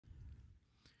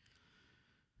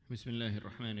بسم الله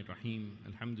الرحمن الرحيم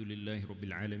الحمد لله رب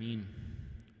العالمين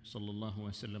صلى الله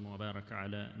وسلم وبارك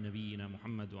على نبينا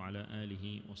محمد وعلى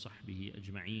آله وصحبه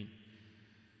أجمعين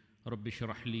رب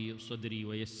اشرح لي صدري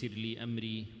ويسر لي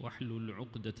أمري واحلل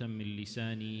عقدة من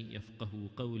لساني يفقه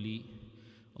قولي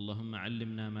اللهم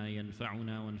علمنا ما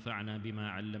ينفعنا وانفعنا بما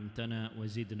علمتنا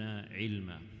وزدنا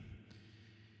علما.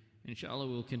 Inshallah,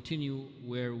 we'll continue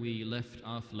where we left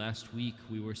off last week.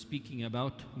 We were speaking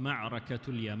about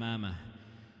Ma'rakatul Yamama,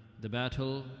 the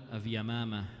battle of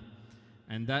Yamama,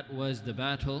 and that was the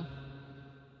battle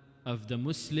of the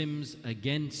Muslims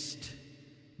against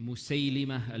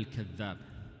Musaylimah al-Kadhdhab.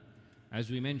 As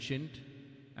we mentioned,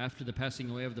 after the passing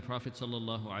away of the Prophet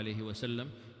ﷺ,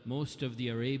 most of the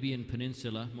Arabian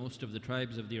Peninsula, most of the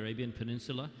tribes of the Arabian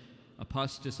Peninsula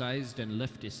apostatized and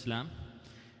left Islam.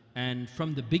 And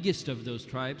from the biggest of those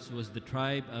tribes was the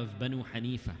tribe of Banu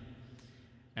Hanifa.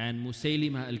 And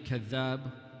Musaylimah al-Kadhdhab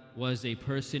was a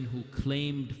person who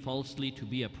claimed falsely to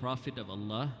be a prophet of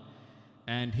Allah,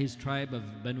 and his tribe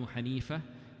of Banu Hanifa,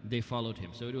 they followed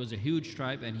him. So it was a huge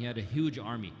tribe and he had a huge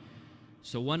army.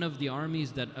 So one of the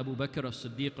armies that Abu Bakr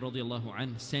as-Siddiq radiallahu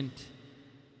anh sent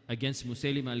against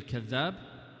Musaylimah al-Kadhdhab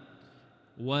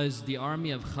was the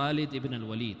army of Khalid ibn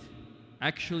al-Walid.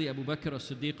 Actually, Abu Bakr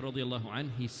as-Siddiq radiallahu anh,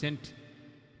 he sent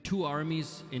two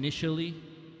armies initially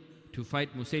to fight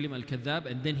Musaylimah al-Kadhdhab,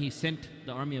 and then he sent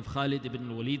the army of Khalid ibn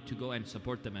al-Walid to go and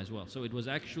support them as well. So it was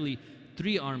actually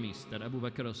three armies that Abu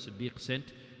Bakr as-Siddiq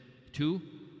sent to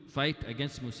fight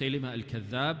against Musaylimah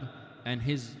al-Kadhdhab and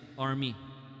his army.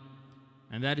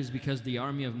 And that is because the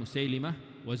army of Musaylimah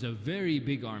was a very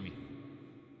big army.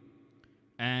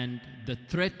 And the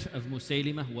threat of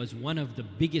Musaylimah was one of the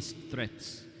biggest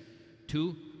threats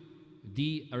to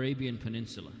the Arabian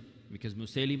Peninsula, because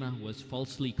Musaylimah was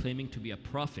falsely claiming to be a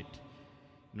prophet.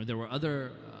 There were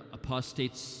other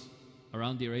apostates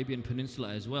around the Arabian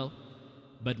Peninsula as well,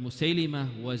 but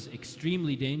Musaylimah was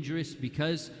extremely dangerous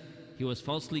because he was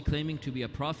falsely claiming to be a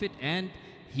prophet and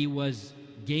he was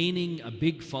gaining a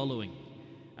big following.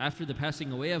 After the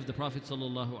passing away of the Prophet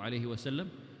ﷺ,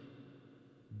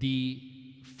 the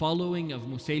following of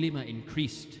Musaylimah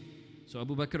increased. So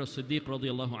Abu Bakr as-Siddiq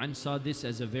radiallahu anh saw this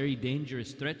as a very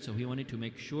dangerous threat, so he wanted to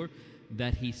make sure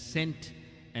that he sent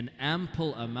an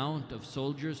ample amount of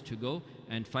soldiers to go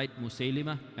and fight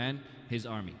Musaylimah and his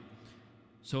army.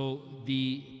 So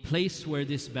the place where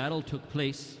this battle took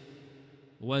place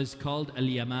was called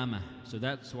Al-Yamama. So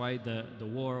that's why the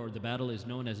war or the battle is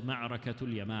known as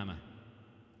Ma'rakatul Yamama,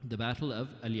 the battle of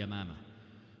Al-Yamama,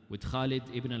 with Khalid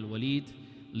ibn al-Walid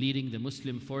leading the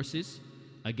Muslim forces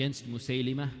against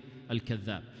Musaylimah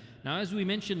al-Kadhdhab. Now, as we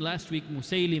mentioned last week,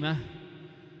 Musaylimah,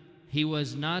 he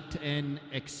was not an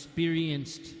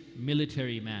experienced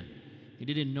military man. He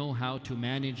didn't know how to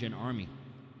manage an army.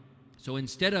 So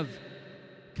instead of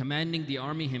commanding the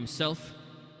army himself,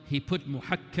 he put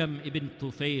Muhakkam ibn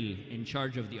Tufayl in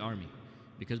charge of the army,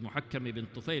 because Muhakkam ibn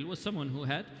Tufayl was someone who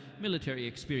had military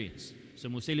experience. So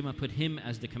Musaylimah put him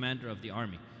as the commander of the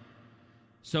army.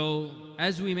 So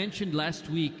as we mentioned last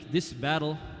week, this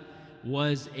battle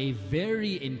was a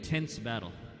very intense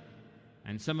battle.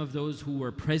 And some of those who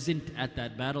were present at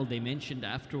that battle, they mentioned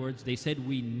afterwards, they said,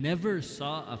 we never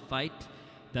saw a fight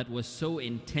that was so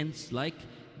intense like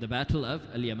the battle of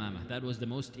Al-Yamama. That was the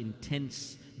most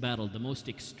intense battle, the most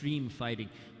extreme fighting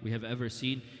we have ever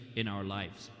seen in our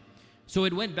lives. So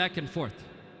it went back and forth.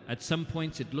 At some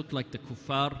points it looked like the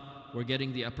kuffar were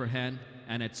getting the upper hand,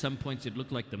 and at some points it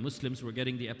looked like the Muslims were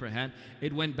getting the upper hand.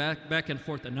 It went back and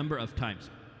forth a number of times.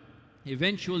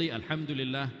 Eventually,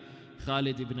 alhamdulillah,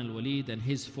 Khalid ibn al-Walid and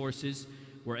his forces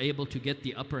were able to get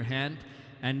the upper hand,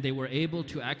 and they were able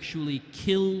to actually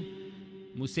kill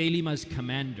Musaylimah's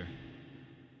commander,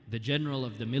 the general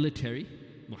of the military,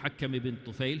 Muhakkam ibn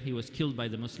Tufayl. He was killed by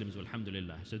the Muslims,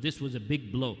 alhamdulillah. So this was a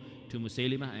big blow to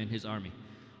Musaylimah and his army.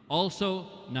 Also,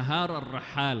 Nahar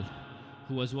al-Rahal,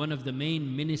 who was one of the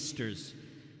main ministers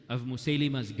of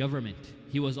Musaylimah's government,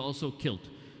 he was also killed.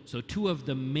 So two of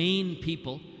the main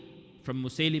people from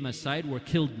Musaylimah's side were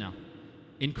killed now,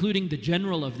 including the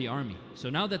general of the army.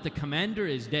 So now that the commander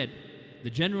is dead, the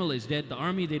general is dead, the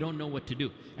army, they don't know what to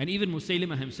do. And even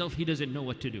Musaylimah himself, he doesn't know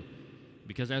what to do,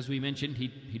 because as we mentioned,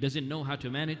 he doesn't know how to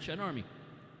manage an army.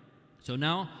 So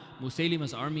now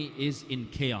Musaylimah's army is in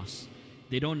chaos.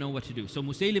 They don't know what to do. So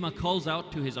Musaylimah calls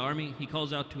out to his army, he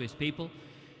calls out to his people.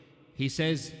 He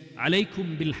says,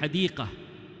 "Alaykum bil hadiqa."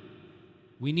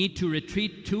 We need to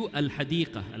retreat to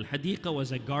Al-Hadiqa. Al-Hadiqa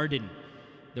was a garden.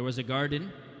 There was a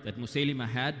garden that Musaylimah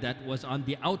had that was on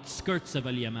the outskirts of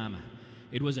Al-Yamama.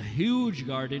 It was a huge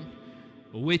garden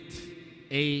with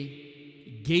a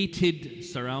gated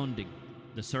surrounding.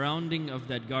 The surrounding of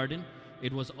that garden,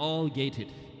 it was all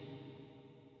gated.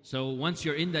 So once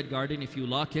you're in that garden, if you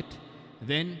lock it,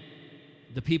 then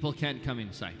the people can't come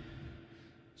inside.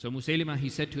 So Musaylimah, he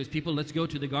said to his people, let's go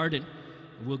to the garden.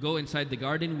 We'll go inside the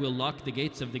garden, we'll lock the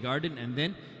gates of the garden, and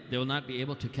then they will not be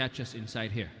able to catch us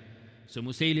inside here. So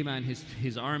Musaylimah and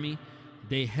his army,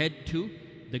 they head to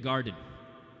the garden.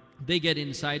 They get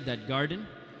inside that garden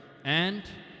and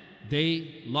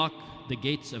they lock the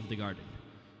gates of the garden.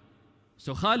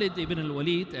 So Khalid ibn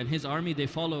al-Walid and his army, they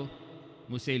follow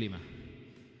Musaylimah.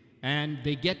 And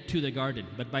they get to the garden.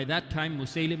 But by that time,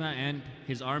 Musaylimah and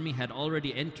his army had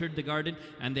already entered the garden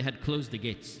and they had closed the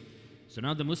gates. So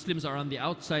now the Muslims are on the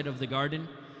outside of the garden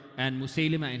and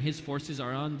Musaylimah and his forces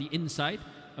are on the inside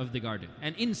of the garden.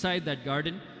 And inside that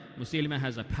garden, Musaylimah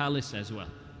has a palace as well.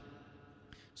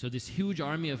 So this huge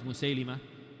army of Musaylimah,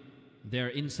 they're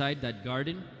inside that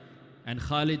garden, and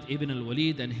Khalid ibn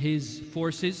al-Walid and his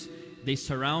forces, they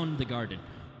surround the garden.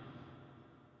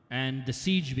 And the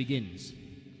siege begins.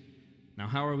 Now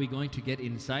how are we going to get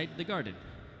inside the garden?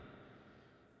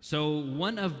 So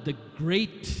one of the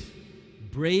great,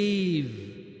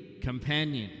 brave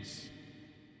companions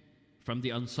from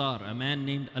the Ansar, a man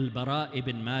named Al-Bara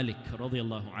ibn Malik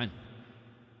radiyallahu anh.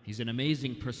 He's an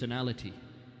amazing personality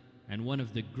and one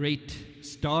of the great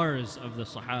stars of the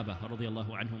Sahaba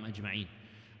radiyallahu anhum ajma'een.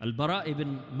 Al-Bara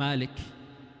ibn Malik,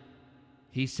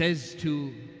 he says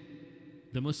to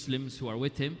the Muslims who are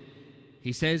with him,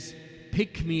 he says,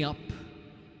 pick me up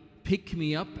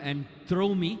and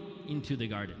throw me into the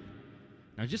garden.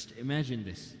 Now just imagine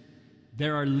this.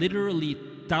 There are literally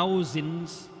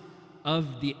thousands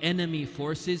of the enemy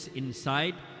forces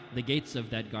inside the gates of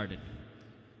that garden.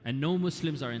 And no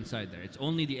Muslims are inside there. It's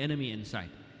only the enemy inside.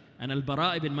 And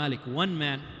Al-Bara ibn Malik, one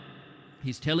man,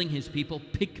 he's telling his people,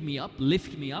 pick me up,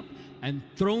 lift me up, and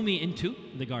throw me into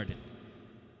the garden.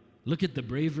 Look at the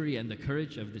bravery and the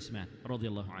courage of this man,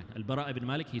 radiyallahu anhu. Al-Bara ibn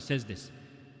Malik, he says this,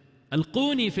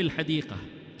 Alquni fil hadiqa,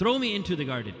 throw me into the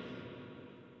garden.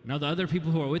 Now the other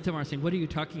people who are with him are saying, what are you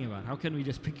talking about? How can we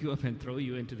just pick you up and throw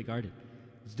you into the garden?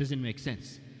 This doesn't make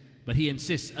sense. But he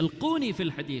insists, Alquni fil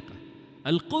hadiqa,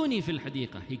 Alquni fil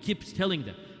hadiqa. He keeps telling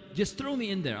them, just throw me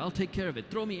in there, I'll take care of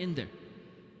it, throw me in there.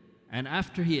 And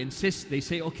after he insists, they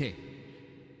say, okay,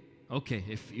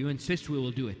 if you insist, we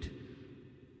will do it.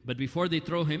 But before they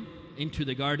throw him into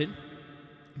the garden,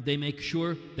 they make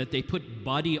sure that they put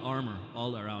body armor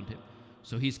all around him.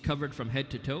 So he's covered from head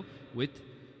to toe with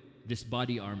this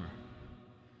body armor.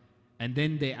 And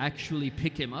then they actually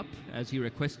pick him up as he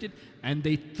requested, and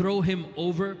they throw him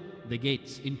over the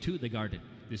gates into the garden,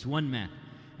 this one man.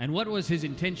 And what was his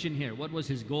intention here? What was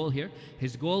his goal here?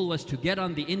 His goal was to get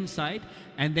on the inside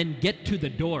and then get to the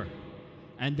door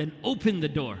and then open the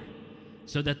door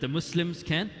so that the Muslims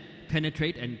can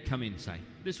penetrate and come inside.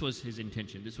 This was his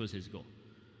intention. This was his goal.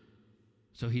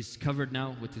 So he's covered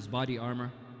now with his body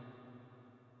armor.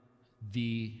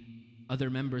 The other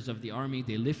members of the army,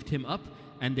 they lift him up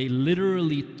and they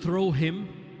literally throw him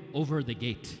over the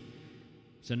gate.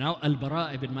 So now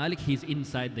Al-Bara ibn Malik, he's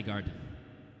inside the garden.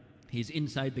 He's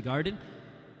inside the garden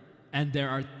and there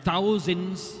are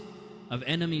thousands of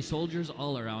enemy soldiers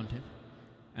all around him.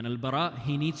 And Al-Bara,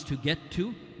 he needs to get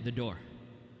to the door.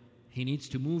 He needs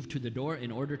to move to the door in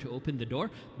order to open the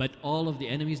door, but all of the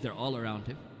enemies, they're all around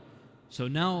him. So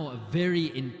now a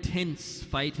very intense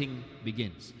fighting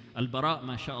begins. Al-Bara,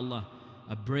 mashallah,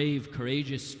 a brave,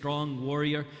 courageous, strong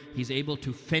warrior. He's able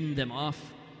to fend them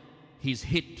off. He's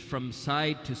hit from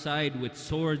side to side with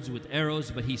swords, with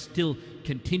arrows, but he still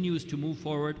continues to move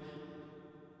forward.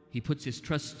 He puts his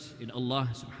trust in Allah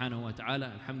subhanahu wa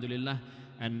ta'ala, alhamdulillah.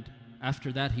 And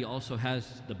after that, he also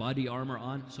has the body armor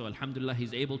on. So alhamdulillah,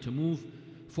 he's able to move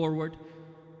forward.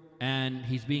 And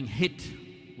he's being hit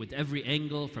with every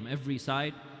angle from every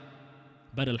side.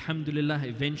 But alhamdulillah,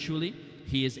 eventually,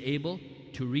 he is able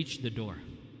to reach the door.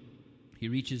 He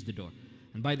reaches the door.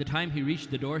 And by the time he reached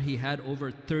the door, he had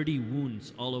over 30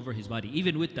 wounds all over his body,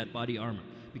 even with that body armor.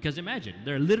 Because imagine,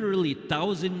 there are literally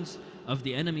thousands of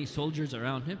the enemy soldiers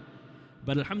around him.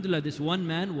 But alhamdulillah, this one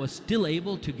man was still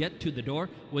able to get to the door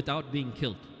without being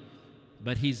killed.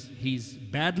 But he's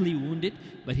badly wounded,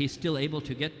 but he's still able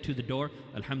to get to the door,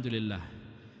 alhamdulillah.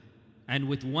 And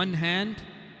with one hand,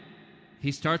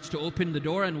 he starts to open the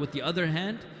door, and with the other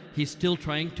hand, he's still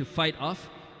trying to fight off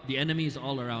the enemies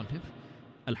all around him.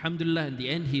 Alhamdulillah, in the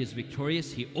end, he is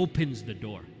victorious. He opens the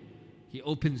door. He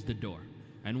opens the door.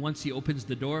 And once he opens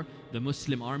the door, the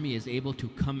Muslim army is able to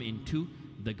come into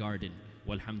the garden.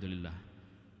 Walhamdulillah.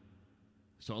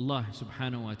 So Allah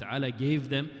subhanahu wa ta'ala gave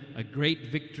them a great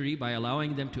victory by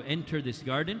allowing them to enter this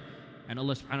garden. And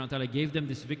Allah subhanahu wa ta'ala gave them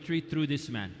this victory through this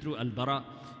man, through Al-Bara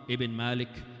ibn Malik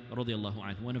radiallahu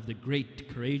anhu, one of the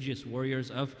great courageous warriors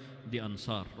of the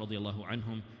Ansar radiallahu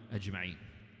anhum ajma'in.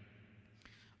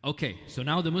 Okay, so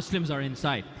now the Muslims are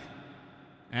inside.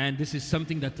 And this is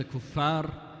something that the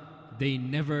kuffar, they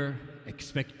never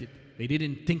expected. They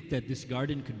didn't think that this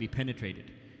garden could be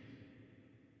penetrated.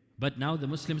 But now the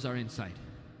Muslims are inside.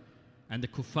 And the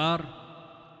kuffar,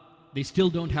 they still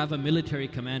don't have a military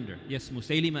commander. Yes,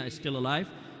 Musaylima is still alive,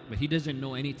 but he doesn't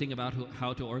know anything about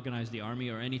how to organize the army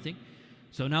or anything.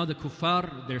 So now the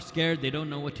kuffar, they're scared, they don't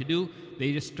know what to do.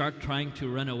 They just start trying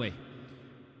to run away.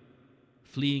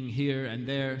 Fleeing here and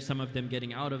there, some of them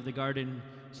getting out of the garden,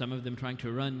 some of them trying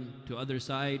to run to other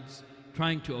sides,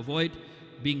 trying to avoid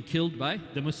being killed by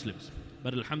the Muslims.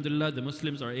 But alhamdulillah, the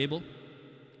Muslims are able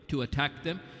to attack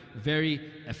them very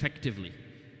effectively.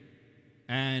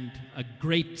 And a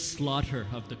great slaughter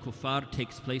of the kuffar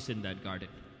takes place in that garden.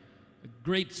 A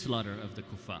great slaughter of the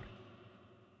kuffar.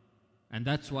 And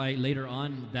that's why later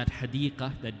on, that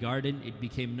hadiqah, that garden, it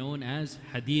became known as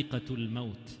Hadiqatul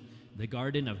Maut, the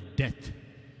garden of death,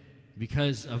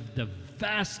 because of the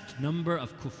vast number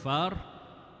of kuffar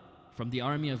from the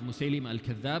army of Musaylim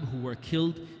al-Kadhdhab who were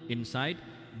killed inside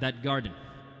that garden.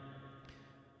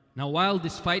 Now while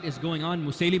this fight is going on,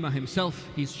 Musaylima himself,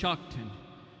 he's shocked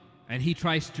and he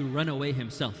tries to run away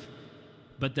himself.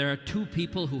 But there are two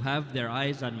people who have their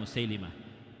eyes on Musaylima,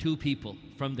 two people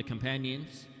from the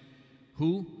companions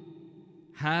who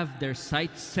have their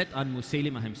sights set on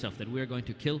Musaylima himself, that we are going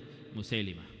to kill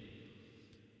Musaylima.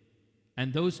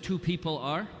 And those two people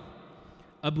are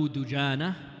Abu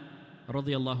Dujana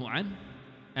radiyallahu an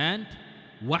and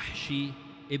Wahshi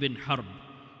ibn Harb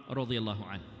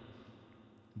radiyallahu an.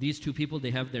 These two people,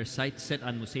 they have their sights set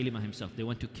on Musaylima himself. They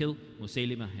want to kill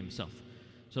Musaylima himself.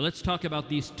 So let's talk about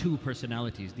these two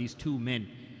personalities, these two men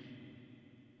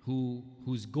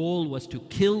whose goal was to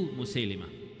kill Musaylima.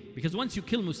 Because once you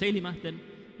kill Musaylima, then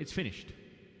it's finished.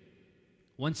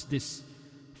 Once this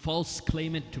false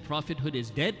claimant to prophethood is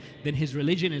dead, then his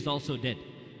religion is also dead.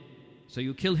 So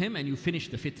you kill him and you finish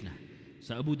the fitna.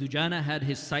 So Abu Dujana had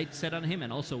his sight set on him,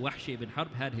 and also Wahshi ibn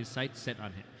Harb had his sight set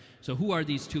on him. So who are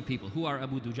these two people? Who are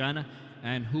Abu Dujana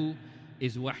and who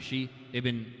is Wahshi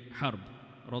ibn Harb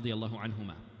radiyallahu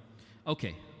anhuma?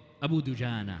 Okay, Abu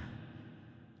Dujana,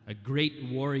 a great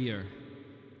warrior,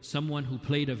 someone who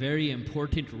played a very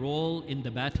important role in the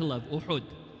battle of Uhud.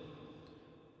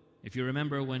 If you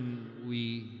remember when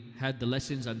we had the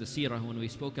lessons on the seerah, when we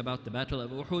spoke about the battle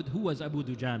of Uhud, who was Abu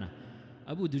Dujana?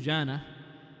 Abu Dujana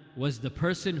was the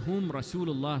person whom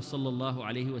Rasulullah sallallahu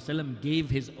alaihi wasallam gave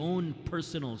his own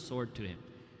personal sword to him.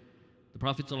 The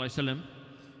Prophet sallallahu alaihi wasallam,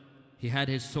 he had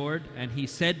his sword and he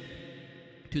said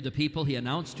to the people, he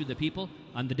announced to the people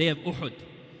on the day of Uhud,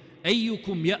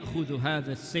 أيكم يأخذ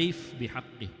هذا السيف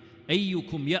بحقه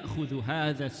أيكم يأخذ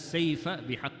هذا السيف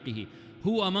بحقه.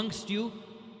 Who amongst you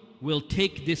will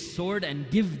take this sword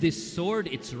and give this sword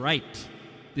its right?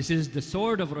 This is the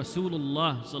sword of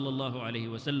Rasulullah sallallahu alaihi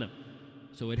wasallam.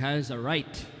 So it has a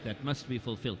right that must be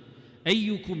fulfilled.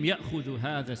 أيكم يأخذ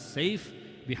هذا السيف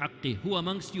بحقه. Who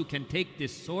amongst you can take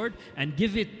this sword and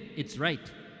give it its right?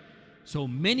 So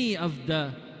many of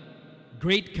the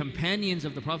great companions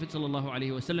of the Prophet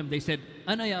ﷺ, they said,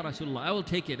 Ana ya Rasulullah, I will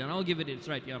take it and I will give it its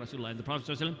right, ya Rasulullah. And the Prophet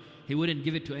ﷺ, he wouldn't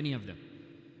give it to any of them.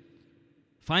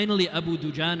 Finally, Abu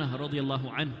Dujana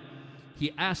radiallahu anh,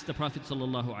 he asked the Prophet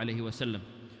ﷺ,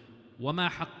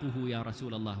 وَمَا حَقُّهُ ya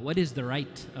Rasulullah? What is the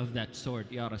right of that sword,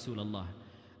 ya Rasulullah?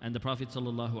 And the Prophet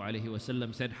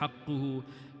ﷺ said, حَقُّهُ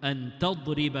أَن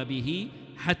تَضْرِبَ بِهِ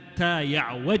حَتَّى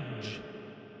يَعْوَجْ.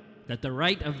 That the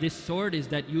right of this sword is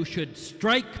that you should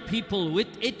strike people with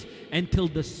it until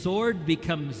the sword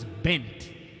becomes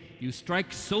bent. You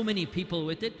strike so many people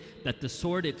with it that the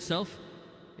sword itself,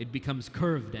 it becomes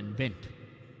curved and bent.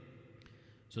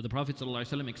 So the Prophet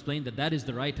ﷺ explained that that is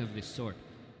the right of this sword.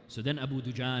 So then Abu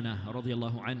Dujana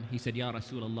radiallahu anh, he said, Ya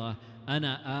Rasulullah,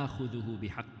 ana akhuduhu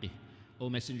bihaqqih. O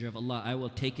Messenger of Allah, I will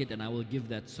take it and I will give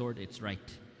that sword its right.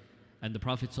 And the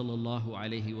Prophet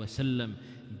ﷺ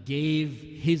gave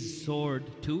his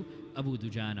sword to Abu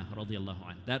Dujana radiallahu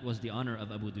anh. That was the honor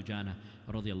of Abu Dujana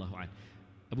radiallahu anh.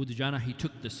 Abu Dujana, he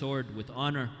took the sword with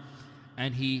honor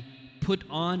and he put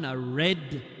on a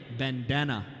red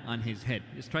bandana on his head.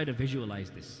 Just try to visualize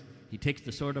this. He takes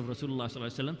the sword of Rasulullah sallallahu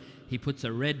alaihi wasallam, he puts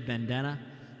a red bandana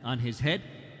on his head,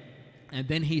 and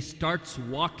then he starts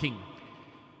walking.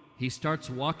 He starts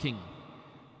walking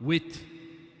with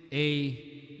a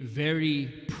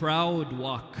very proud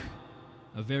walk,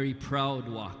 a very proud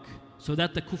walk, so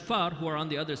that the kuffar who are on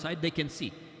the other side, they can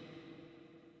see.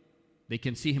 They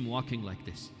can see him walking like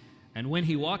this. And when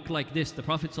he walked like this, the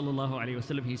Prophet sallallahu alaihi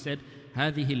wasallam, he said,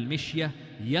 هذه المشية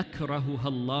يكرهها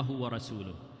الله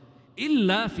ورسوله.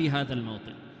 إِلَّا فِي هَذَا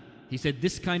الْمَوْطِنِ. He said,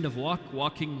 this kind of walk,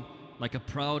 walking like a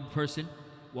proud person,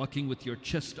 walking with your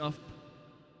chest up,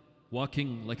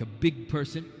 walking like a big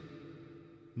person,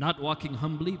 not walking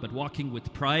humbly, but walking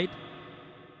with pride.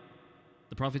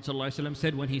 The Prophet ﷺ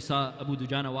said when he saw Abu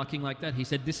Dujana walking like that, he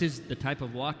said, this is the type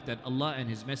of walk that Allah and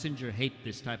His Messenger hate,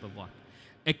 this type of walk.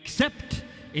 Except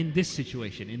in this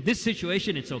situation. In this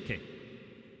situation, it's okay.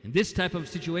 In this type of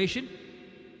situation,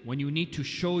 when you need to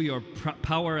show your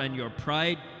power and your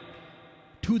pride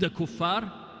to the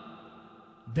kuffar,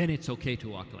 then it's okay to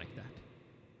walk like that.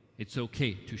 It's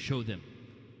okay to show them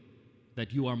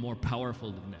that you are more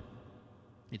powerful than them.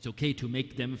 It's okay to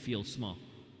make them feel small.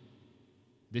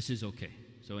 This is okay.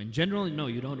 So in general, no,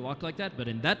 you don't walk like that. But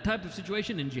in that type of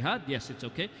situation, in jihad, yes, it's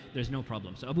okay. There's no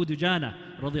problem. So Abu Dujana,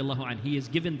 radiallahu anhu, he is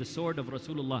given the sword of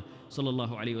Rasulullah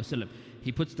sallallahu alayhi wasallam.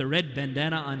 He puts the red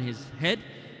bandana on his head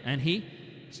and he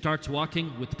starts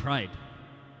walking with pride.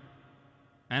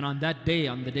 And on that day,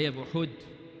 on the day of Uhud,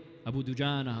 Abu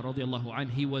Dujana, radiallahu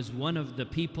anhu, he was one of the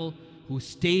people who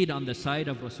stayed on the side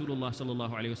of Rasulullah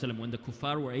sallallahu alayhi wasallam when the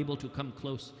kuffar were able to come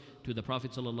close to the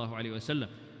Prophet sallallahu alayhi wasallam.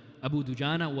 Abu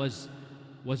Dujana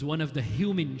was one of the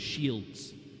human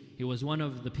shields. He was one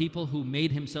of the people who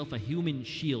made himself a human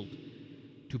shield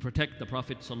to protect the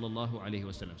Prophet sallallahu alaihi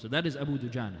wasallam. So that is Abu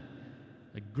Dujana,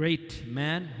 a great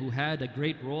man who had a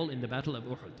great role in the Battle of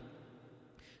Uhud.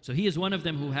 So he is one of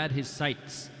them who had his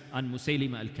sights on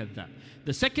Musaylima al-Kadhdhab.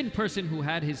 The second person who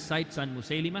had his sights on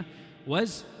Musaylima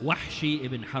was Wahshi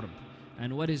ibn Harb.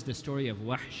 And what is the story of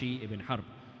Wahshi ibn Harb?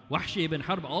 Wahshi ibn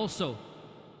Harb also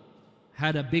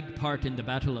had a big part in the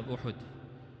Battle of Uhud,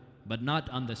 but not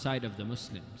on the side of the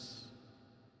Muslims.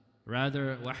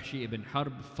 Rather, Wahshi ibn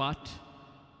Harb fought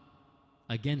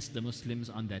against the Muslims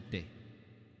on that day.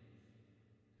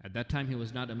 At that time he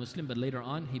was not a Muslim, but later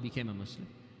on he became a Muslim.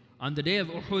 On the day of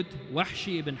Uhud,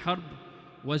 Wahshi ibn Harb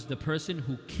was the person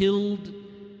who killed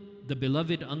the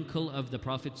beloved uncle of the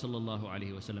Prophet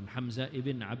ﷺ, Hamza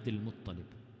ibn Abdul Muttalib.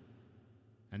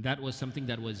 And that was something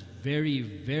that was very,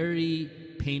 very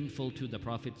painful to the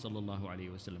Prophet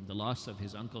ﷺ, the loss of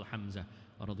his uncle Hamza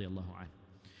radiallahu anhu.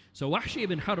 So Wahshi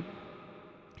ibn Harb,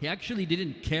 he actually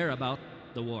didn't care about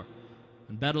the war.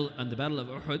 On the battle of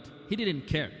Uhud, he didn't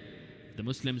care. If the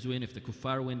Muslims win, if the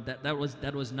kuffar win,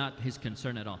 that was not his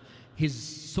concern at all. His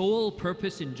sole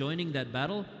purpose in joining that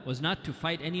battle was not to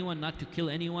fight anyone, not to kill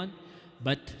anyone,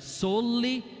 but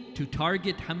solely to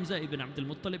target Hamza ibn Abdul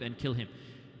Muttalib and kill him.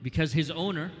 Because his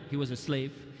owner, he was a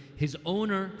slave, his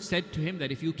owner said to him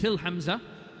that if you kill Hamza,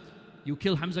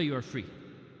 you are free.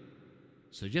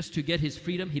 So just to get his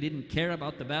freedom, he didn't care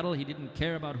about the battle, he didn't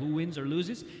care about who wins or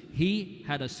loses. He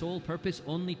had a sole purpose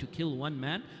only to kill one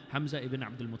man, Hamza ibn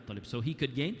Abdul Muttalib, so he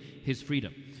could gain his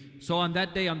freedom. So on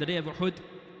that day, on the day of Uhud,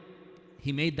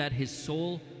 he made that his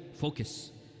sole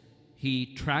focus.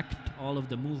 He tracked all of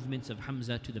the movements of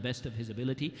Hamza to the best of his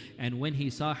ability, and when he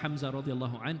saw Hamza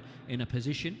radiallahu anh in a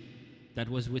position that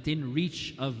was within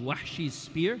reach of Wahshi's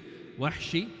spear,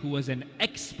 Wahshi, who was an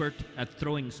expert at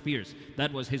throwing spears,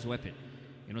 that was his weapon.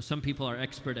 You know, some people are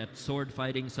expert at sword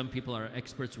fighting, some people are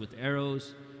experts with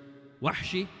arrows.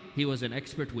 Wahshi, he was an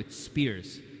expert with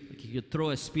spears. Like he could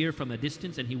throw a spear from a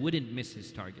distance and he wouldn't miss his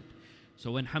target.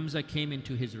 So when Hamza came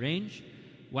into his range,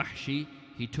 Wahshi,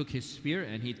 he took his spear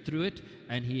and he threw it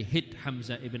and he hit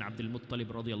Hamza ibn Abdul Muttalib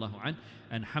radiallahu anh,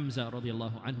 and Hamza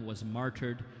radiallahu anh was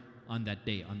martyred on that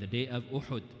day, on the day of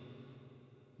Uhud.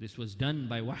 This was done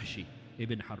by Wahshi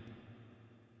ibn Harb.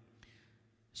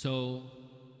 So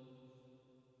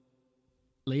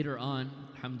later on,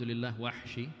 alhamdulillah,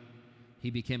 Wahshi, he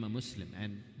became a Muslim,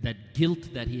 and that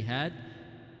guilt that he had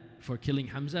for killing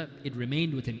Hamza, it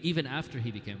remained with him even after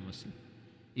he became a Muslim.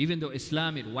 Even though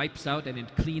Islam, it wipes out and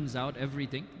it cleans out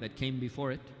everything that came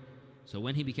before it. So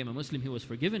when he became a Muslim, he was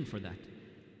forgiven for that.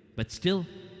 But still,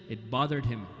 it bothered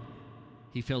him.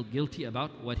 He felt guilty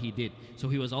about what he did. So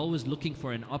he was always looking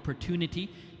for an opportunity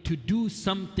to do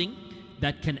something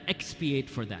that can expiate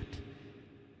for that.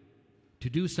 To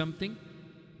do something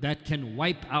that can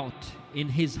wipe out in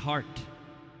his heart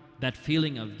that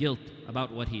feeling of guilt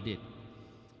about what he did.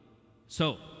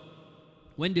 So,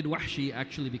 when did Wahshi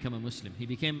actually become a Muslim? He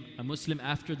became a Muslim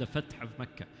after the Fath of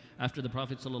Mecca, after the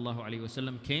Prophet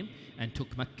ﷺ came and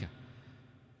took Mecca.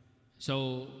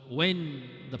 So when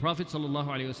the Prophet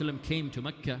ﷺ came to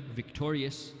Mecca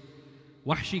victorious,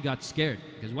 Wahshi got scared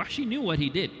because Wahshi knew what he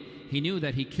did. He knew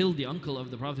that he killed the uncle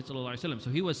of the Prophet ﷺ. So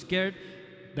he was scared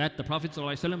that the Prophet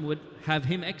ﷺ would have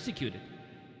him executed.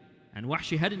 And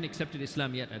Wahshi hadn't accepted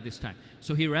Islam yet at this time.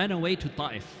 So he ran away to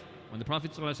Ta'if. When the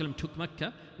Prophet ﷺ took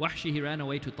Mecca, Wahshi, he ran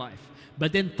away to Ta'if.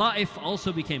 But then Ta'if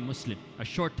also became Muslim a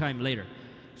short time later.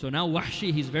 So now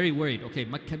Wahshi, he's very worried. Okay,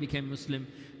 Makkah became Muslim,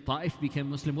 Ta'if became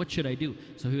Muslim, what should I do?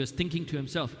 So he was thinking to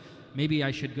himself, maybe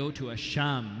I should go to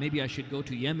Asham, maybe I should go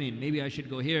to Yemen, maybe I should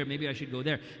go here, maybe I should go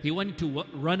there. He wanted to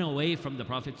run away from the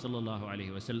Prophet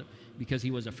ﷺ because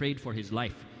he was afraid for his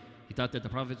life. He thought that the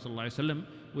Prophet ﷺ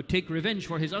would take revenge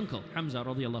for his uncle, Hamza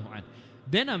radiallahu anhu.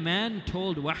 Then a man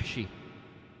told Wahshi,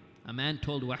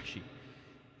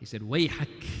 he said,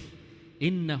 وَيْحَكْ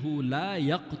إِنَّهُ لَا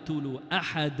يَقْتُلُ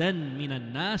أَحَدًا مِنَ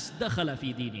النَّاسِ دَخَلَ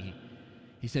فِي دِينِهِ.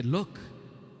 He said, look,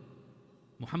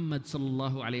 Muhammad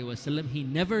sallallahu alayhi wasallam, he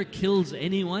never kills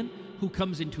anyone who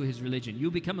comes into his religion. You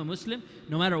become a Muslim,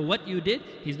 no matter what you did,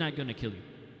 he's not going to kill you.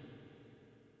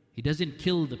 He doesn't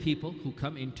kill the people who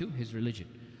come into his religion.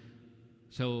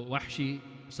 So Wahshi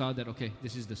saw that, okay,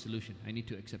 this is the solution. I need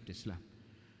to accept Islam.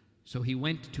 So he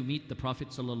went to meet the Prophet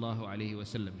sallallahu alayhi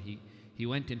wasallam. He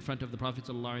went in front of the Prophet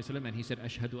sallallahu alayhi wasallam and he said,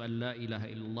 Ashhadu an la ilaha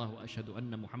illallah wa ashhadu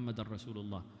anna Muhammadan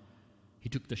Rasulullah. He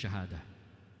took the shahada.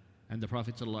 And the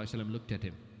Prophet ﷺ looked at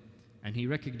him and he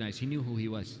recognized, he knew who he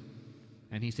was.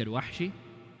 And he said, Wahshi,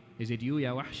 is it you,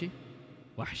 ya Wahshi?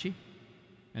 Wahshi?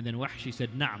 And then Wahshi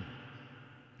said, Na'am,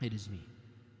 it is me.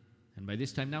 And by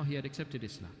this time now he had accepted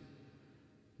Islam.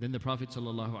 Then the Prophet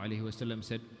ﷺ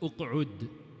said, Uq'ud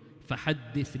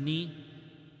fahaddithni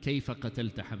kayfa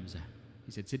qatalta Hamza.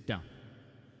 He said, sit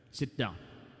down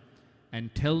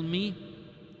and tell me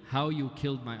how you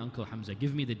killed my uncle Hamza.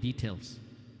 Give me the details.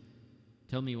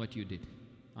 Tell me what you did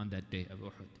on that day of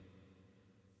Uhud.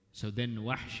 So then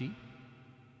Wahshi,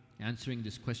 answering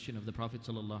this question of the Prophet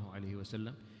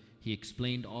ﷺ, he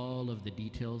explained all of the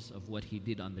details of what he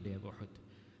did on the day of Uhud.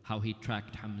 How he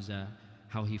tracked Hamza,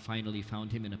 how he finally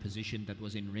found him in a position that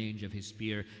was in range of his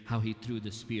spear, how he threw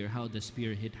the spear, how the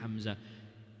spear hit Hamza.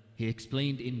 He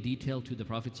explained in detail to the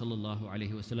Prophet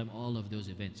ﷺ all of those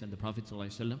events. And the Prophet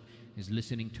ﷺ is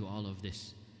listening to all of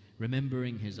this,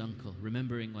 remembering his uncle,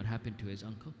 remembering what happened to his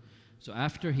uncle. So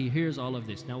after he hears all of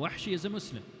this, now Wahshi is a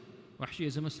Muslim.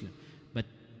 But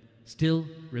still,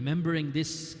 remembering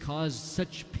this caused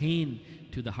such pain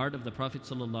to the heart of the Prophet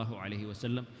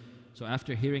ﷺ. So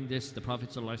after hearing this, the Prophet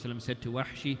ﷺ said to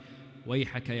Wahshi,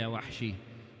 وَيْحَكَ يَا وَحْشِي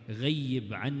غَيِّبْ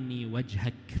عَنِّي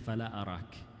وَجْهَكْ فَلَا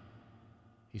أَرَاكَ.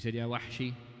 He said, Ya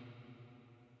Wahshi,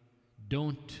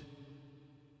 don't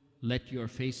let your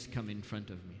face come in front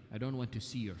of me. I don't want to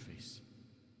see your face.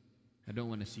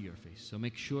 So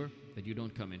make sure that you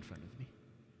don't come in front of me.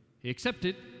 He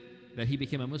accepted that he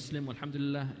became a Muslim,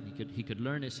 alhamdulillah, and he could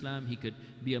learn Islam, he could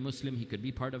be a Muslim, he could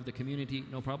be part of the community,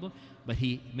 no problem. But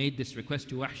he made this request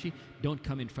to Wahshi, don't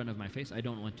come in front of my face, I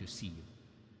don't want to see you.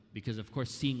 Because of course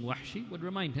seeing Wahshi would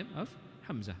remind him of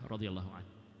Hamza radiallahu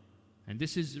anhu. And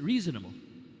this is reasonable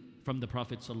from the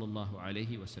Prophet sallallahu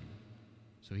alayhi wasallam.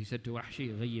 So he said to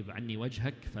Wahshi, غَيِّبْ عَنِّي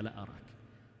وَجْهَكْ فَلَا أَرَاكَ.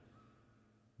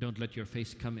 Don't let your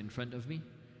face come in front of me.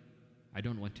 I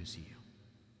don't want to see you.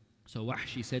 So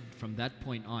Wahshi said from that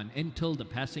point on, until the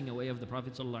passing away of the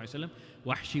Prophet ﷺ,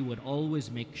 Wahshi would always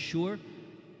make sure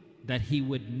that he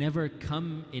would never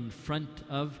come in front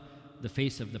of the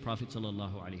face of the Prophet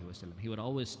ﷺ. He would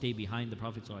always stay behind the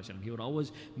Prophet ﷺ. He would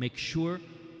always make sure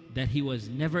that he was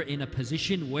never in a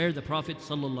position where the Prophet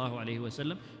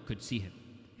ﷺ could see him.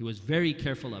 He was very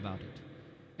careful about it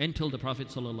until the Prophet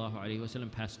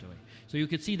ﷺ passed away. So you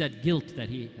could see that guilt that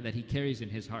he carries in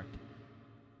his heart.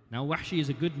 Now Wahshi is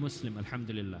a good Muslim,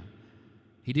 alhamdulillah.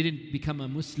 He didn't become a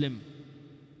Muslim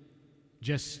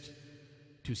just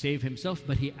to save himself,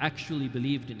 but he actually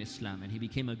believed in Islam and he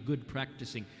became a good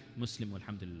practicing Muslim,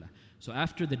 alhamdulillah. So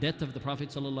after the death of the Prophet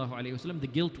ﷺ, the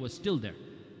guilt was still there.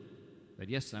 That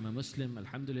yes, I'm a Muslim,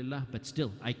 alhamdulillah, but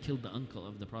still I killed the uncle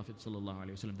of the Prophet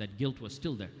ﷺ. That guilt was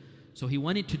still there. So he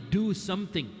wanted to do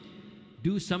something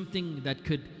that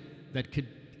could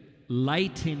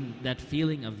lighten that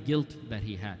feeling of guilt that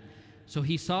he had. So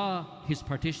he saw his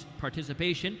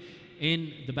participation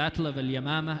in the battle of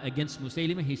Al-Yamamah against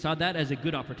Musaylimah. He saw that as a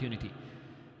good opportunity,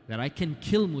 that I can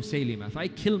kill Musaylimah. If I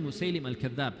kill Musaylim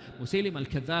al-Kadhab, Musaylim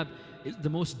al-Kadhab is the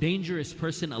most dangerous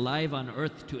person alive on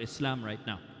earth to Islam right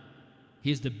now. He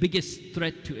is the biggest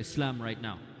threat to Islam right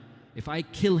now. If I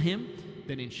kill him,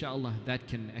 then inshallah that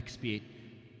can expiate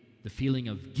the feeling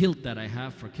of guilt that I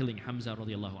have for killing Hamza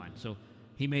radiallahu anhu. So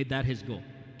he made that his goal.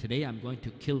 Today I'm going to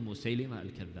kill Musaylimah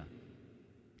al-Kadhab.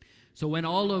 So when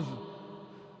all of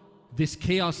this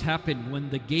chaos happened, when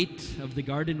the gate of the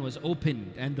garden was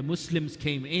opened and the Muslims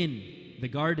came in the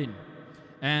garden,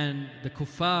 and the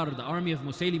kuffar, the army of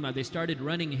Musaylimah, they started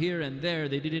running here and there,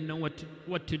 they didn't know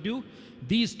what to do.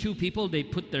 These two people, they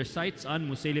put their sights on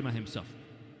Musaylimah himself,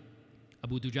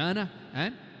 Abu Dujana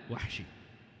and Wahshi.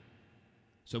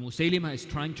 So Musaylimah is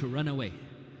trying to run away.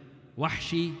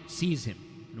 Wahshi sees him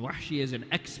And Wahshi is an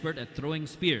expert at throwing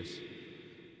spears.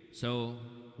 So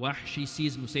Wahshi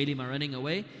sees Musaylima running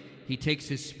away. He takes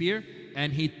his spear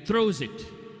and he throws it.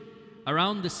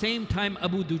 Around the same time,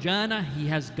 Abu Dujana, he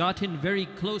has gotten very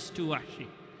close to Wahshi.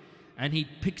 And he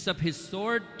picks up his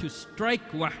sword to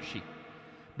strike Wahshi.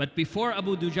 But before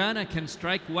Abu Dujana can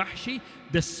strike Wahshi,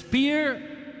 the spear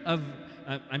of,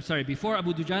 before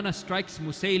Abu Dujana strikes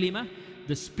Musaylima,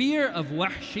 the spear of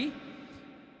Wahshi,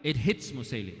 it hits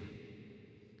Musaylima.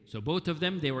 So both of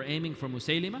them, they were aiming for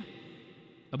Musaylima.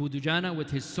 Abu Dujana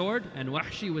with his sword and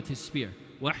Wahshi with his spear.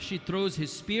 Wahshi throws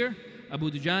his spear,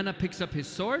 Abu Dujana picks up his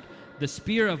sword, the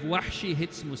spear of Wahshi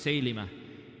hits Musaylima.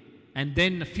 And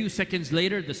then a few seconds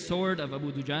later, the sword of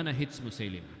Abu Dujana hits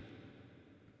Musaylima.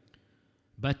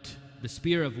 But the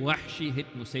spear of Wahshi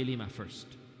hit Musaylima first.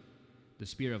 The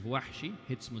spear of Wahshi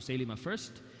hits Musaylima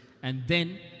first, and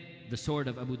then the sword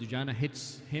of Abu Dujana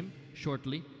hits him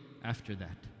shortly after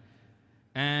that.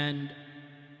 And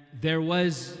there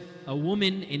was a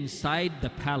woman inside the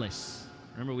palace.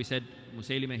 Remember we said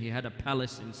Musaylima, he had a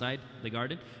palace inside the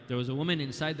garden. There was a woman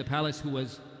inside the palace who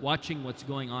was watching what's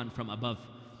going on from above.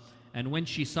 And when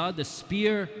she saw the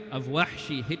spear of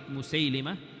Wahshi hit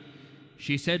Musaylima,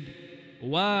 she said,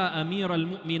 "Wa Amir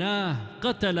al-Mu'minah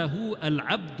qatalahu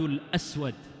al-Abdul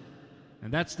Aswad."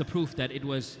 And that's the proof that it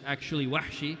was actually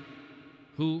Wahshi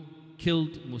who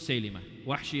killed Musaylima.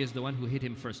 Wahshi is the one who hit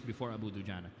him first before Abu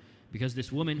Dujana. Because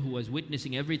this woman who was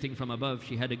witnessing everything from above,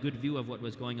 she had a good view of what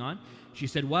was going on. She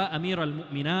said, "Wa Amir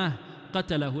al-Mu'minah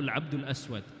qatalahu al-Abdul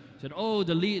Aswad." Said, "Oh,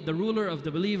 the ruler of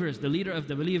the believers, the leader of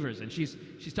the believers." And she's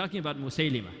talking about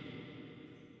Musaylima,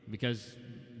 because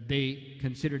they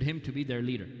considered him to be their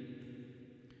leader.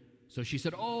 So she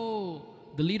said, "Oh,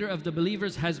 the leader of the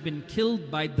believers has been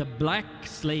killed by the black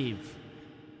slave."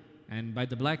 And by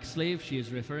the black slave, she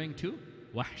is referring to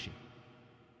Wahshi.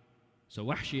 So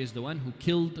Wahshi is the one who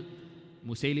killed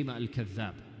Musaylima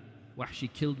al-Kadhdhab.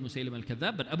 Wahshi killed Musaylima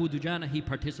al-Kadhdhab, but Abu Dujana, he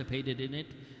participated in it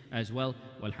as well.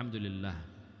 Walhamdulillah.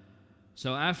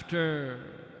 So after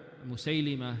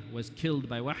Musaylima was killed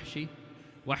by Wahshi,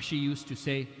 Wahshi used to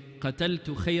say,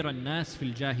 "قتلت خير الناس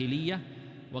في الجاهلية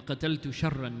وقتلت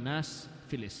شر الناس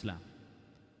في الإسلام."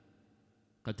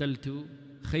 قتلت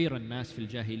خير الناس في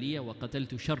الجاهلية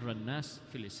وقتلت شر الناس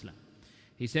في الإسلام.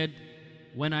 He said,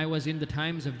 when I was in the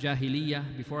times of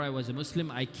Jahiliyyah, before I was a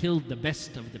Muslim, I killed the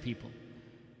best of the people.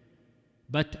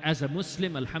 But as a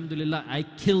Muslim, alhamdulillah, I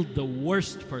killed the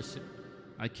worst person.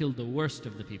 I killed the worst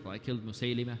of the people. I killed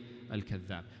Musaylima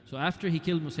al-Kadhdhab. So after he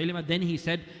killed Musaylima, then he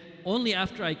said, only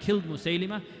after I killed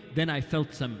Musaylima, then I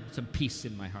felt some peace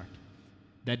in my heart.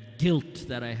 That guilt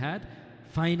that I had,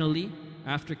 finally,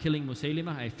 after killing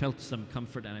Musaylima, I felt some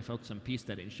comfort and I felt some peace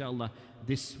that inshallah,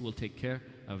 this will take care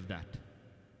of that.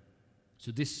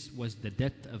 So this was the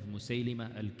death of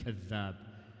Musaylima al-Kadhdhab.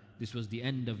 This was the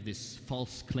end of this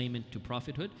false claimant to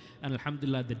prophethood. And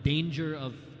alhamdulillah, the danger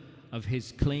of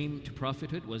his claim to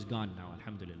prophethood was gone now,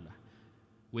 alhamdulillah.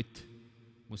 With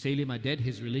Musaylima dead,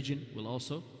 his religion will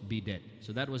also be dead.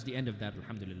 So that was the end of that,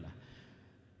 alhamdulillah.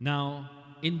 Now,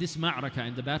 in this ma'rakah,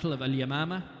 in the battle of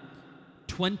Al-Yamama,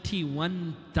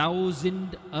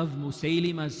 21,000 of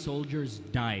Musaylima's soldiers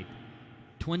died.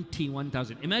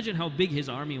 21,000. Imagine how big his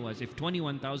army was if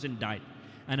 21,000 died.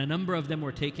 And a number of them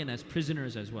were taken as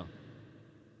prisoners as well.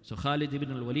 So Khalid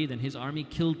ibn al-Walid and his army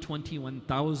killed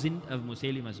 21,000 of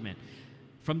Musaylima's men.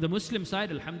 From the Muslim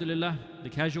side, alhamdulillah, the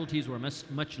casualties were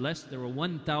much less. There were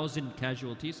 1,000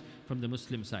 casualties from the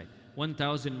Muslim side.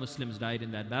 1,000 Muslims died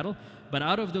in that battle. But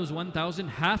out of those 1,000,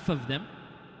 half of them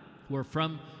were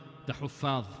from the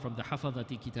Huffaz, from the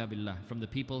Hafazati Kitabillah, from the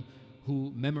people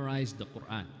who memorized the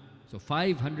Quran. So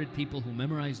 500 people who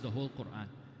memorized the whole Quran,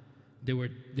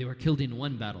 they were killed in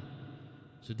one battle.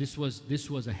 So this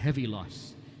was a heavy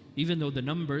loss. Even though the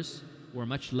numbers were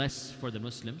much less for the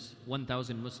Muslims,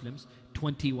 1,000 Muslims,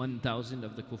 21,000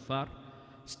 of the kuffar,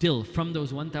 still from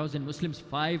those 1,000 Muslims,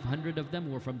 500 of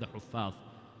them were from the Huffaz.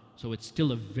 So it's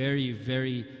still a very,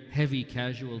 very heavy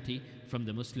casualty from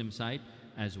the Muslim side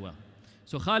as well.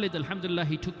 So Khalid, alhamdulillah,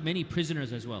 he took many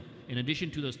prisoners as well. In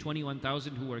addition to those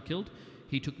 21,000 who were killed,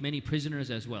 he took many prisoners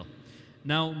as well.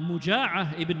 Now,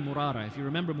 Muja'ah ibn Murara, if you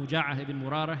remember Muja'ah ibn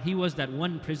Murara, he was that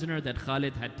one prisoner that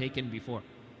Khalid had taken before.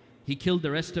 He killed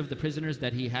the rest of the prisoners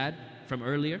that he had from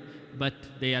earlier, but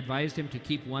they advised him to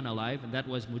keep one alive, and that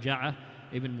was Muja'ah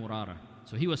ibn Murara.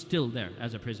 So he was still there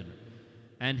as a prisoner.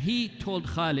 And he told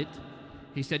Khalid,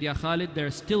 he said, "Ya Khalid, there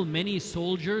are still many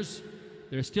soldiers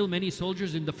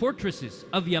in the fortresses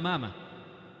of Yamama.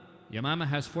 Yamama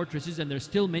has fortresses and there's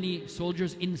still many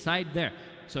soldiers inside there.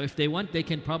 So if they want, they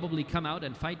can probably come out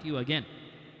and fight you again."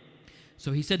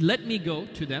 So he said, "Let me go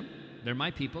to them They're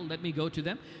my people. Let me go to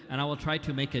them and I will try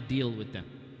to make a deal with them.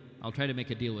 I'll try to make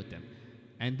a deal with them.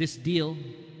 And this deal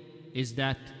is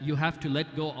that you have to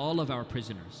let go all of our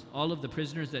prisoners. All of the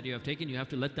prisoners that you have taken, you have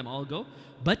to let them all go.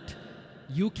 But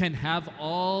you can have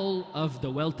all of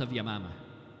the wealth of Yamama.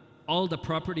 All the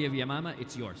property of Yamama,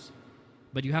 it's yours.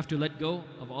 But you have to let go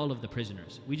of all of the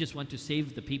prisoners. We just want to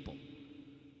save the people.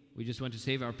 We just want to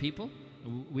save our people.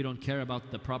 We don't care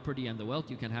about the property and the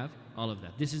wealth. You can have all of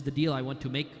that. This is the deal I want to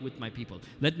make with my people.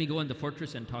 Let me go in the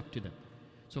fortress and talk to them.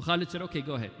 So Khalid said, okay,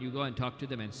 go ahead. You go and talk to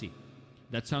them and see.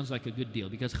 That sounds like a good deal,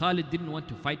 because Khalid didn't want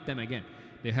to fight them again.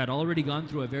 They had already gone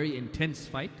through a very intense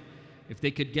fight. If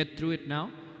they could get through it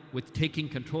now with taking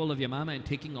control of Yamama and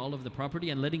taking all of the property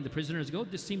and letting the prisoners go,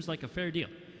 this seems like a fair deal.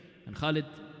 And Khalid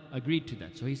agreed to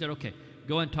that. So he said, okay,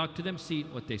 go and talk to them, see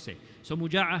what they say. So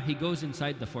Muja'a, he goes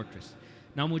inside the fortress.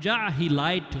 Now Muja'a, he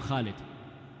lied to Khalid.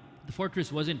 The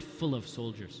fortress wasn't full of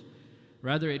soldiers.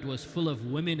 Rather, it was full of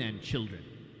women and children.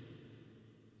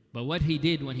 But what he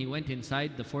did when he went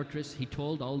inside the fortress, he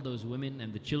told all those women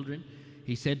and the children,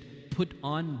 he said, put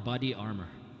on body armor.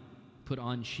 Put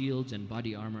on shields and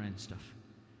body armor and stuff.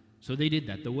 So they did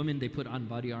that. The women, they put on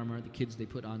body armor. The kids, they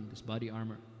put on this body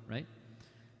armor, right?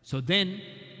 So then,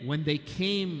 when they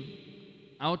came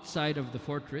outside of the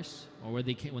fortress, or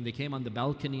when they came on the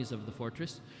balconies of the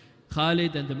fortress,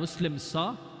 Khalid and the Muslims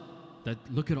saw that,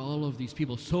 look at all of these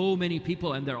people, so many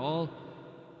people, and they're all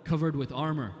covered with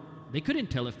armor. They couldn't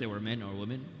tell if they were men or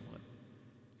women.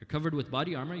 You're covered with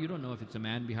body armor, you don't know if it's a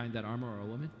man behind that armor or a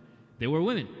woman. They were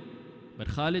women. But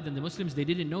Khalid and the Muslims, they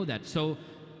didn't know that. So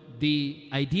the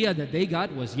idea that they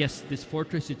got was, yes, this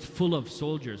fortress, it's full of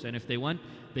soldiers, and if they want,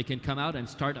 they can come out and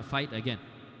start a fight again.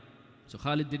 So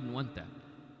Khalid didn't want that.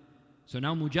 So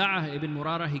now Muja'a ibn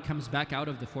Murara, he comes back out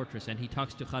of the fortress and he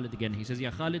talks to Khalid again. He says,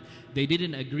 yeah, Khalid, they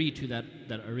didn't agree to that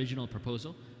original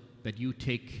proposal that you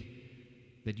take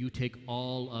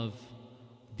all of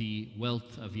the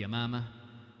wealth of Yamama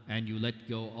and you let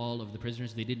go all of the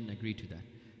prisoners. They didn't agree to that.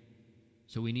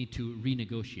 So we need to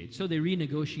renegotiate. So they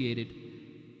renegotiated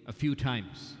a few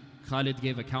times. Khalid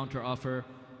gave a counter offer.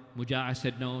 Muja'a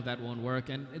said, no, that won't work.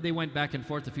 And they went back and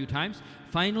forth a few times.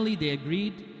 Finally, they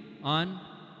agreed on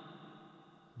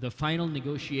the final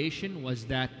negotiation was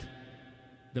that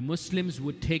the Muslims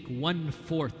would take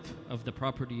 1/4 of the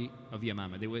property of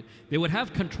Yamama. They would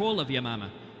have control of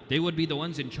Yamama. They would be the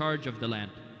ones in charge of the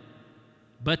land.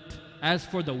 But as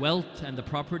for the wealth and the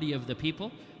property of the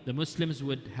people, the Muslims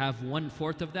would have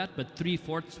 1/4 of that, but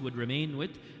 3/4 would remain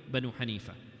with Banu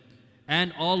Hanifa.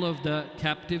 And all of the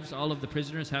captives, all of the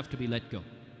prisoners have to be let go.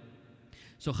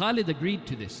 So Khalid agreed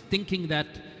to this, thinking that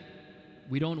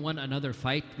we don't want another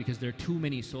fight because there are too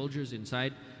many soldiers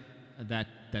inside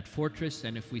that fortress,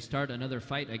 and if we start another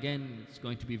fight again, it's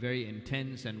going to be very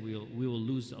intense and we will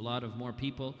lose a lot of more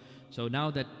people. So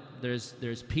now that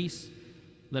there's peace,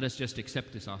 let us just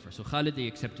accept this offer. So Khalid, he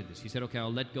accepted this. He said, okay,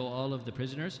 I'll let go all of the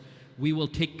prisoners. We will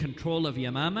take control of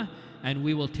Yamama and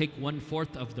we will take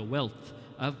 1/4 of the wealth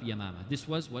of Yamama. This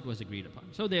was what was agreed upon.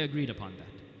 So they agreed upon that.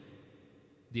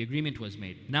 The agreement was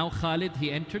made. Now Khalid,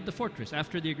 he entered the fortress.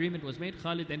 After the agreement was made,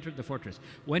 Khalid entered the fortress.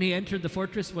 When he entered the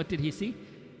fortress, what did he see?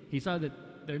 He saw that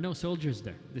there are no soldiers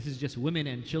there. This is just women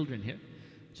and children here.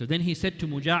 So then he said to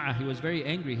Muja'a, he was very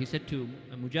angry. He said to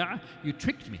Muja'a, you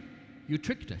tricked me. You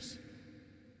tricked us.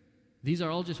 These are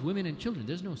all just women and children.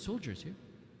 There's no soldiers here.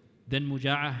 Then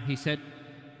Muja'a, he said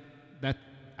that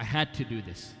I had to do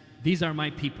this. These are my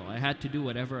people. I had to do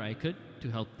whatever I could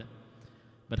to help them.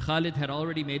 But Khalid had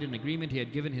already made an agreement. He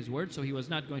had given his word, so he was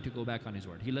not going to go back on his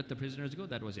word. He let the prisoners go.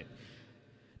 That was it.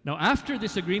 Now, after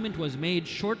this agreement was made,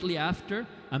 shortly after,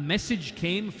 a message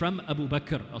came from Abu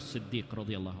Bakr as-Siddiq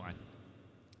radiyallahu anhu.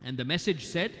 And the message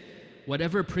said,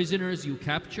 whatever prisoners you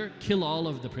capture, kill all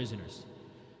of the prisoners.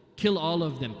 Kill all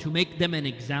of them to make them an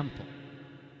example.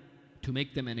 To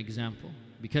make them an example.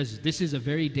 Because this is a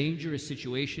very dangerous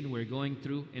situation we're going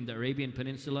through in the Arabian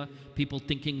Peninsula. People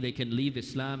thinking they can leave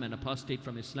Islam and apostate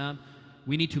from Islam.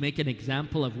 We need to make an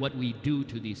example of what we do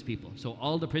to these people. So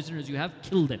all the prisoners you have,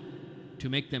 kill them to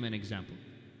make them an example.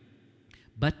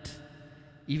 But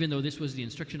even though this was the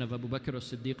instruction of Abu Bakr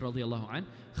as-Siddiq radiyallahu anh,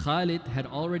 Khalid had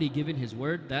already given his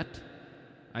word that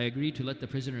I agree to let the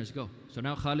prisoners go. So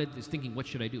now Khalid is thinking, what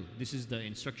should I do? This is the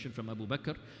instruction from Abu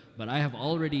Bakr, but I have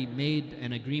already made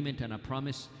an agreement and a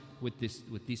promise with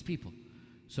these people.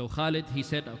 So Khalid, he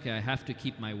said, okay, I have to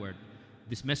keep my word.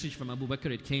 This message from Abu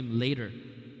Bakr, it came later,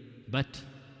 but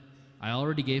I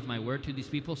already gave my word to these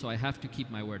people, so I have to keep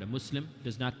my word. A Muslim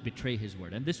does not betray his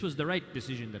word. And this was the right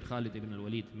decision that Khalid ibn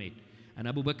al-Walid made. And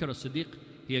Abu Bakr as-Siddiq,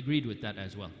 he agreed with that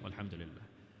as well, alhamdulillah,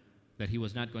 that he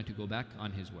was not going to go back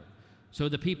on his word. So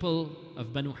the people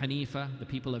of Banu Hanifa, the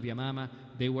people of Yamama,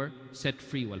 they were set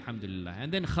free, walhamdulillah.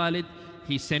 And then Khalid,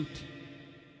 he sent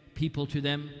people to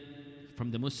them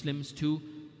from the Muslims to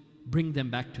bring them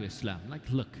back to Islam. Like,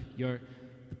 look,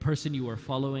 the person you were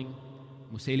following,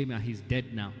 Musaylimah, he's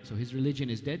dead now. So his religion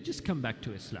is dead. Just come back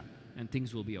to Islam and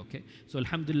things will be okay. So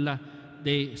alhamdulillah,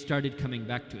 they started coming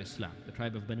back to Islam. The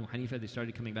tribe of Banu Hanifa, they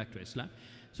started coming back to Islam.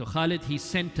 So Khalid, he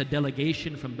sent a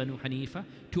delegation from Banu Hanifa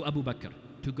to Abu Bakr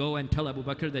to go and tell Abu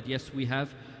Bakr that yes, we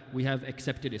have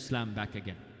accepted Islam back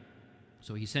again.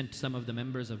 So he sent some of the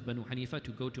members of Banu Hanifa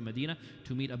to go to Medina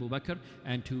to meet Abu Bakr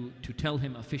and to tell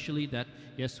him officially that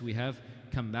yes, we have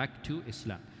come back to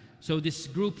Islam. So this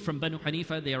group from Banu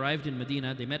Hanifa, they arrived in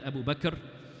Medina, they met Abu Bakr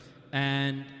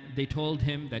and they told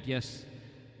him that yes,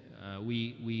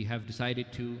 we have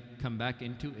decided to come back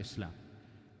into Islam.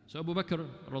 So Abu Bakr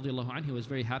radiallahu anhu, he was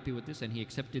very happy with this and he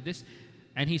accepted this.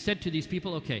 And he said to these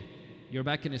people, okay, you're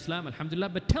back in Islam, alhamdulillah,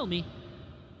 but tell me,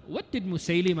 what did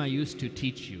Musaylimah used to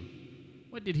teach you?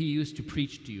 What did he used to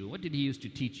preach to you? What did he used to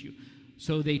teach you?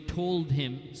 So they told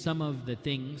him some of the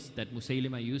things that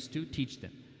Musaylimah used to teach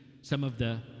them. Some of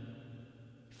the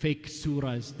fake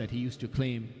surahs that he used to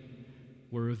claim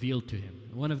were revealed to him.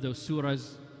 One of those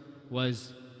surahs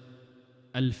was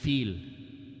Al-Fil.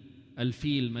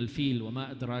 Al-Fil, Mal-Fil, wa ma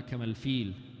adraka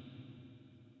Mal-Fil.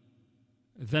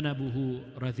 ذنبه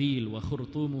رذيل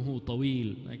وخرطومه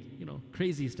طويل. Like,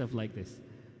 crazy stuff like this.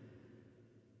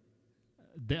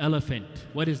 The elephant.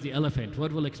 What is the elephant?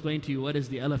 What will explain to you what is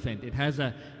the elephant? It has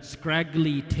a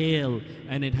scraggly tail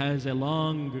and it has a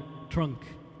long trunk.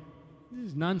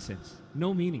 This is nonsense.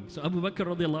 No meaning. So Abu Bakr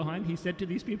radiallahu anh, he said to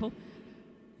these people,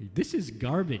 this is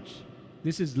garbage.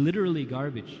 This is literally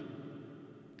garbage.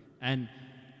 And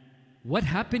what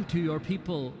happened to your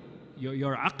people,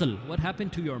 your aql? What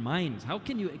happened to your minds? How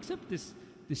can you accept this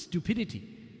stupidity?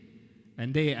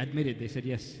 And they admitted, they said,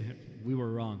 yes, we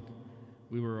were wrong.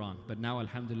 We were wrong. But now,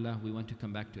 alhamdulillah, we want to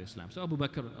come back to Islam. So Abu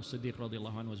Bakr as-Siddiq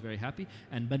radiallahu anhu was very happy.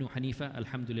 And Banu Hanifa,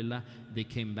 alhamdulillah, they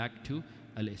came back to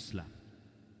al-Islam.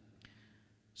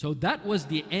 So that was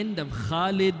the end of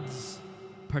Khalid's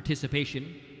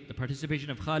participation, the participation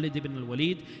of Khalid ibn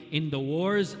al-Walid in the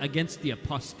wars against the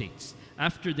apostates.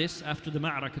 After this, after the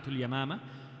Ma'rakatul Yamama,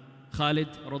 Khalid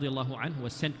radiallahu anhu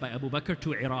was sent by Abu Bakr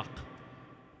to Iraq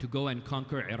to go and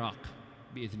conquer Iraq,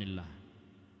 bi'idhnillah.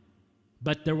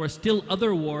 But there were still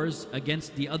other wars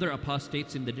against the other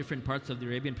apostates in the different parts of the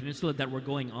Arabian Peninsula that were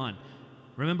going on.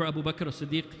 Remember Abu Bakr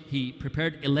as-Siddiq, he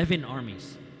prepared 11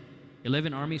 armies.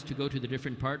 11 armies to go to the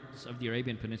different parts of the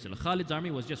Arabian Peninsula. Khalid's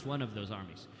army was just one of those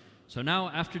armies. So now,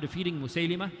 after defeating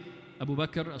Musaylimah, Abu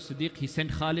Bakr as-Siddiq, he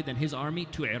sent Khalid and his army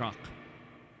to Iraq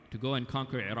to go and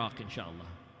conquer Iraq, inshallah.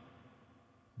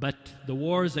 But the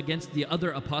wars against the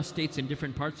other apostates in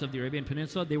different parts of the Arabian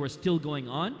Peninsula, they were still going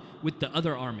on with the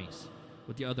other armies.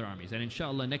 And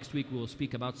inshallah, next week we will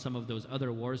speak about some of those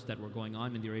other wars that were going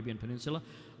on in the Arabian Peninsula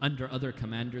under other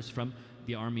commanders from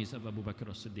the armies of Abu Bakr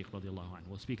as-Siddiq radiallahu anhu.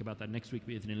 We'll speak about that next week,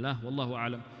 bi'idhnillah. Wallahu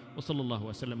a'lam. Wa sallallahu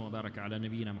wa sallam wa baraka ala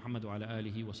nabiyyina Muhammad wa ala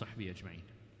alihi wa sahbihi ajma'in.